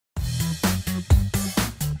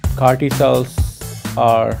CAR T cells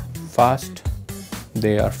are fast,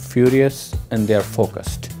 they are furious, and they are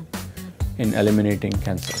focused in eliminating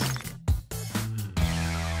cancer.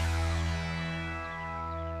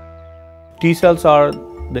 T cells are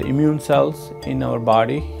the immune cells in our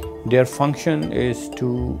body. Their function is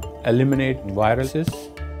to eliminate viruses,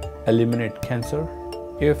 eliminate cancer.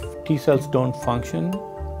 If T cells don't function,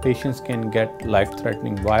 patients can get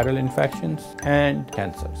life-threatening viral infections and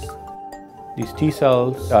cancers. These T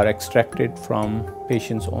cells are extracted from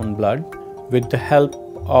patients' own blood. With the help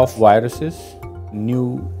of viruses,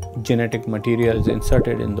 new genetic material is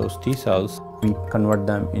inserted in those T cells. We convert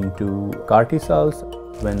them into CAR T cells.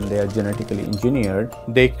 When they are genetically engineered,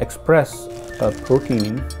 they express a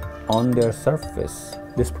protein on their surface.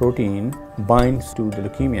 This protein binds to the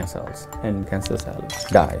leukemia cells and cancer cell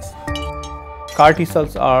dies. CAR T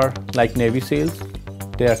cells are like Navy SEALs.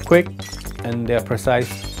 They are quick and they are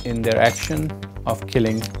precise in their action of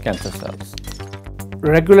killing cancer cells.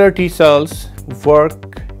 Regular T cells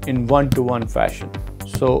work in one-to-one fashion.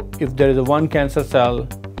 So if there is a one cancer cell,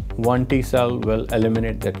 one T cell will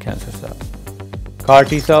eliminate that cancer cell. CAR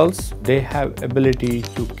T cells, they have ability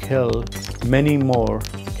to kill many more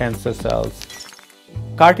cancer cells.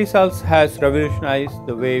 CAR T cells has revolutionized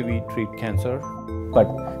the way we treat cancer,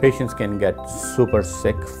 but patients can get super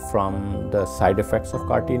sick from the side effects of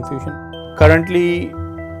CAR T infusion. Currently,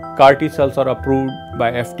 CAR T cells are approved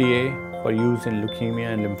by FDA for use in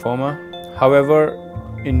leukemia and lymphoma. However,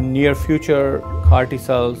 in near future, CAR T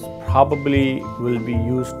cells probably will be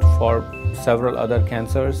used for several other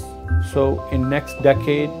cancers. So in next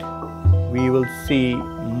decade, we will see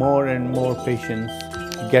more and more patients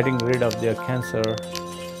getting rid of their cancer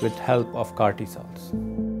with help of CAR T cells.